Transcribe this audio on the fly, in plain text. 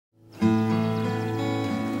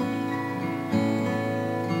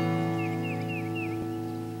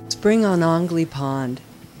Spring on Ongley Pond,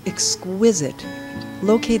 exquisite,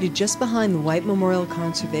 located just behind the White Memorial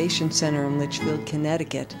Conservation Center in Litchfield,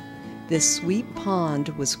 Connecticut. This sweet pond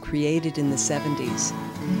was created in the 70s.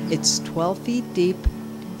 It's 12 feet deep,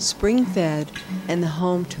 spring-fed, and the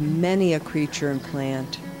home to many a creature and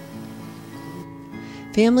plant.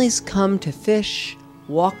 Families come to fish,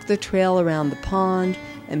 walk the trail around the pond,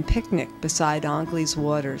 and picnic beside Ongley's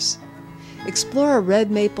waters. Explore a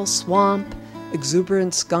red maple swamp,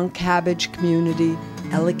 exuberant skunk cabbage community,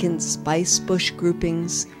 elegant spice bush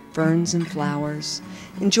groupings, ferns and flowers.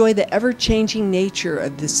 Enjoy the ever-changing nature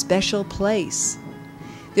of this special place.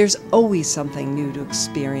 There's always something new to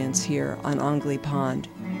experience here on Ongley Pond.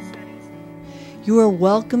 You are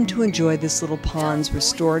welcome to enjoy this little pond's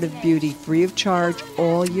restorative beauty free of charge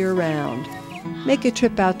all year round. Make a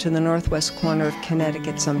trip out to the northwest corner of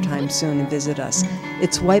Connecticut sometime soon and visit us.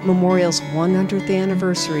 It's White Memorial's 100th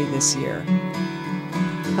anniversary this year.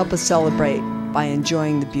 Help us celebrate by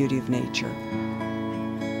enjoying the beauty of nature.